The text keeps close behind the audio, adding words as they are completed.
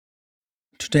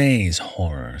Today's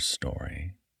horror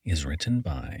story is written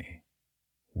by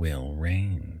Will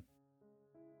Rain.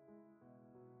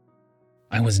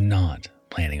 I was not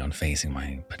planning on facing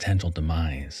my potential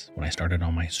demise when I started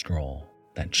on my stroll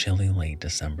that chilly late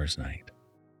December's night.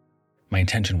 My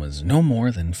intention was no more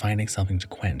than finding something to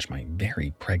quench my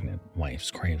very pregnant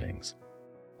wife's cravings,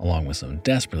 along with some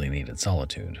desperately needed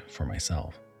solitude for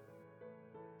myself.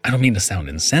 I don't mean to sound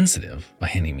insensitive by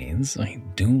any means. I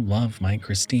do love my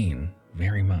Christine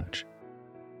very much.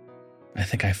 I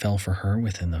think I fell for her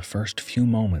within the first few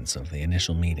moments of the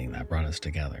initial meeting that brought us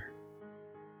together.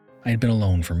 I had been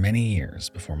alone for many years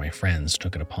before my friends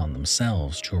took it upon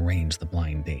themselves to arrange the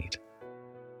blind date.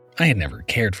 I had never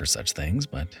cared for such things,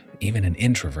 but even an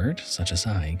introvert such as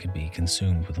I could be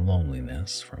consumed with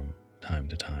loneliness from time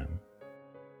to time.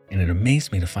 And it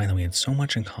amazed me to find that we had so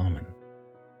much in common.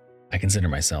 I consider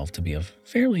myself to be of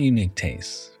fairly unique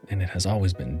tastes, and it has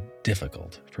always been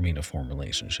difficult for me to form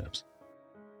relationships.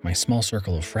 My small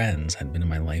circle of friends had been in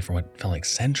my life for what felt like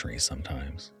centuries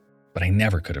sometimes, but I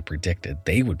never could have predicted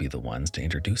they would be the ones to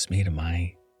introduce me to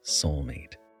my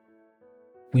soulmate.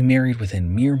 We married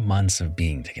within mere months of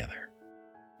being together.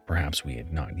 Perhaps we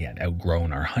had not yet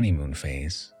outgrown our honeymoon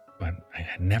phase, but I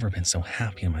had never been so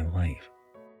happy in my life.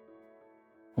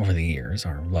 Over the years,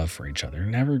 our love for each other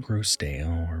never grew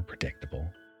stale or predictable,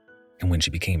 and when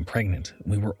she became pregnant,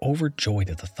 we were overjoyed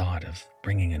at the thought of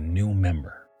bringing a new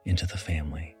member into the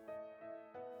family.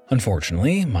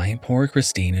 Unfortunately, my poor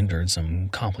Christine endured some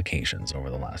complications over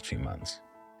the last few months,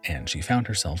 and she found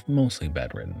herself mostly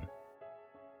bedridden.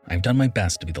 I've done my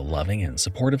best to be the loving and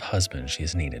supportive husband she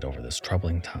has needed over this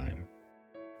troubling time,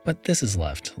 but this has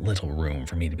left little room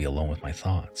for me to be alone with my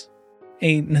thoughts.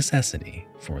 A necessity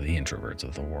for the introverts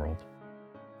of the world.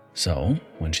 So,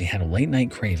 when she had a late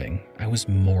night craving, I was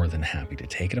more than happy to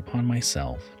take it upon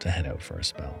myself to head out for a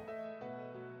spell.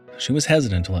 She was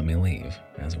hesitant to let me leave,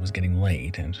 as it was getting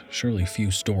late and surely few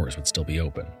stores would still be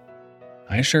open.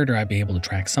 I assured her I'd be able to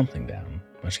track something down,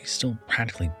 but she still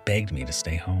practically begged me to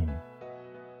stay home.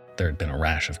 There had been a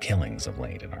rash of killings of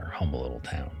late in our humble little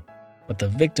town, but the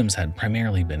victims had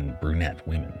primarily been brunette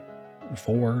women.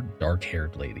 4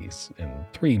 dark-haired ladies and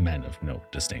 3 men of no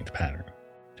distinct pattern,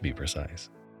 to be precise.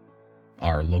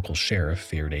 Our local sheriff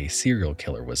feared a serial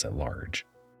killer was at large,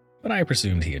 but I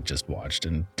presumed he had just watched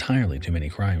entirely too many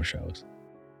crime shows.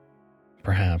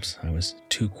 Perhaps I was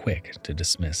too quick to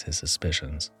dismiss his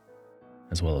suspicions,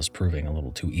 as well as proving a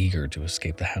little too eager to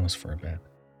escape the house for a bit.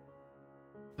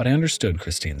 But I understood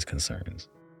Christine's concerns.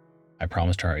 I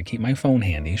promised her I'd keep my phone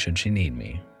handy should she need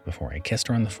me, before I kissed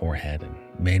her on the forehead and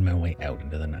made my way out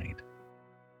into the night.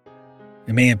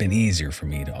 It may have been easier for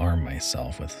me to arm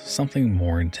myself with something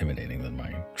more intimidating than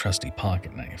my trusty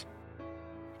pocket knife,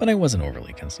 but I wasn't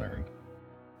overly concerned.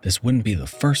 This wouldn't be the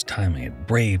first time I had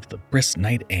braved the brisk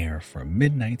night air for a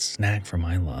midnight snack for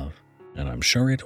my love, and I'm sure it